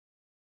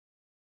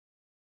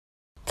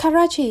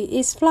Karachi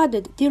is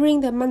flooded during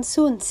the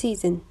monsoon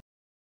season.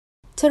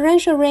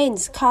 Torrential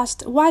rains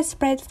caused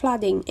widespread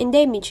flooding and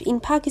damage in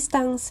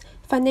Pakistan's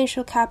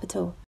financial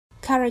capital,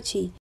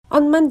 Karachi,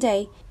 on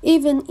Monday,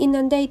 even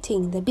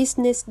inundating the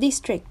business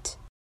district.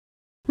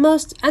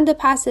 Most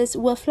underpasses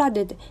were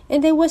flooded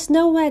and there was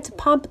nowhere to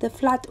pump the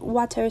flood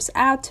waters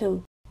out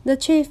to, the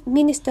Chief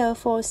Minister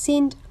for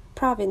Sindh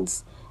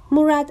province,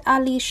 Murad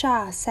Ali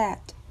Shah, said.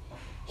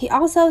 He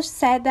also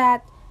said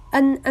that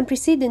an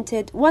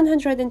unprecedented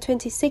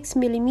 126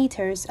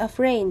 millimeters of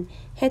rain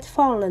had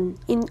fallen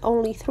in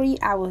only 3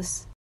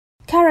 hours.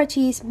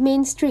 Karachi's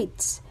main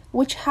streets,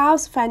 which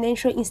house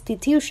financial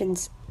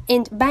institutions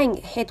and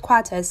bank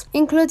headquarters,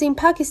 including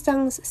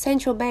Pakistan's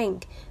central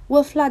bank,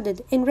 were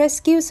flooded and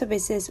rescue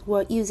services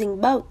were using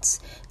boats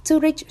to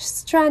reach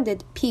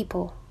stranded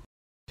people.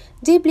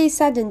 Deeply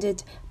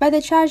saddened by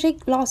the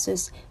tragic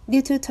losses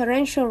due to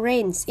torrential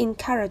rains in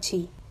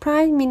Karachi,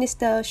 Prime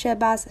Minister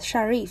Shehbaz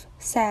Sharif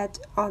said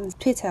on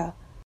Twitter.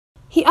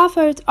 He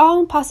offered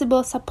all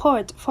possible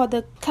support for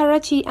the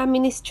Karachi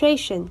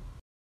administration.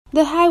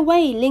 The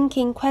highway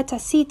linking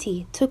Quetta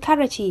City to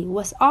Karachi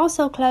was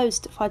also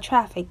closed for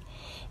traffic,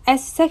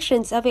 as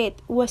sections of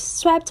it were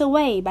swept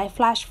away by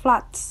flash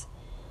floods.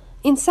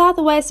 In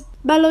southwest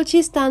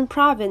Balochistan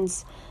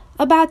province,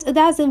 about a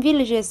dozen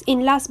villages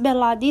in Las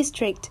Bela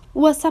district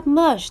were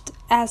submerged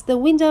as the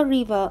Winder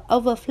River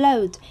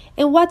overflowed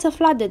and water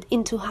flooded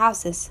into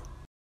houses.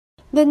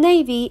 The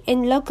Navy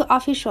and local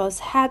officials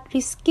had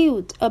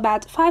rescued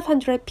about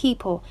 500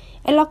 people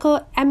and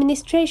local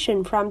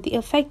administration from the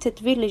affected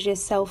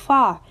villages so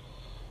far,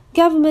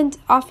 government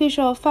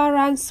official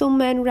Farhan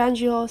Suman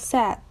Ranjio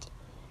said.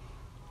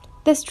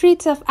 The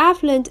streets of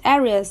affluent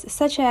areas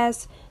such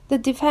as the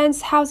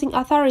Defense Housing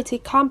Authority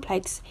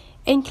complex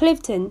in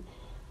Clifton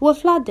were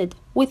flooded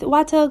with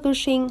water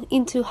gushing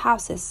into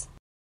houses.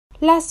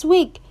 Last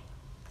week,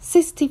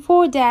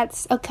 64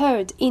 deaths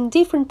occurred in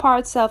different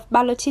parts of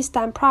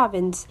Balochistan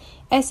province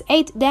as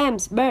 8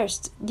 dams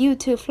burst due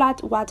to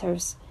flood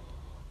waters.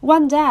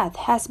 1 death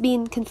has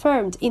been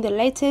confirmed in the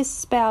latest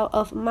spell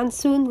of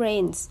monsoon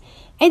rains,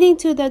 adding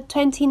to the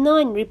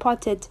 29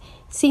 reported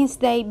since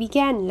they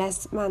began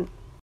last month.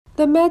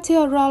 The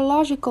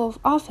Meteorological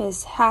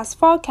Office has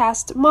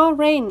forecast more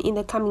rain in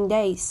the coming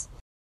days.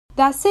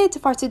 That's it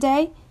for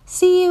today.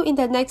 See you in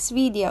the next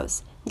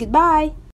videos. Goodbye.